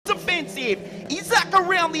defensive. Isaac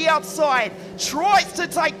around the outside, tries to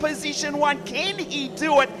take position one. Can he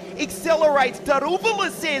do it? Accelerates. Daruvula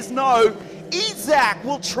says no. Isaac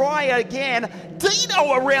will try again.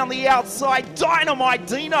 Dino around the outside. Dynamite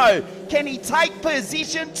Dino. Can he take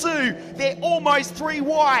position two? They're almost three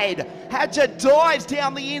wide. Hadja dives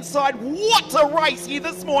down the inside. What a race here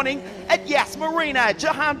this morning at Yas Marina.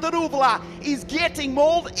 Jahan Daruvula is getting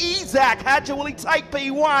mauled. Isaac Hadja, will he take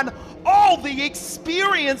P1? Oh, the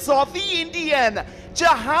experience of the Indian.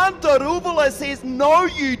 Jahan Daruvula says, no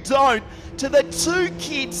you don't, to the two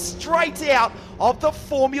kids straight out of the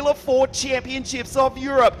Formula 4 Championships of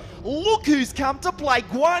Europe. Look who's come to play.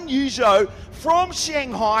 Guan Yuzhou from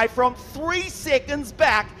Shanghai from 3 seconds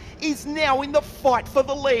back is now in the fight for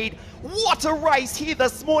the lead. What a race here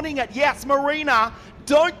this morning at Yas Marina.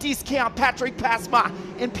 Don't discount Patrick Pasma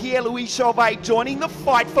and Pierre-Louis Chauvet joining the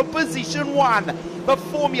fight for position 1. The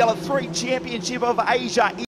Formula 3 Championship of Asia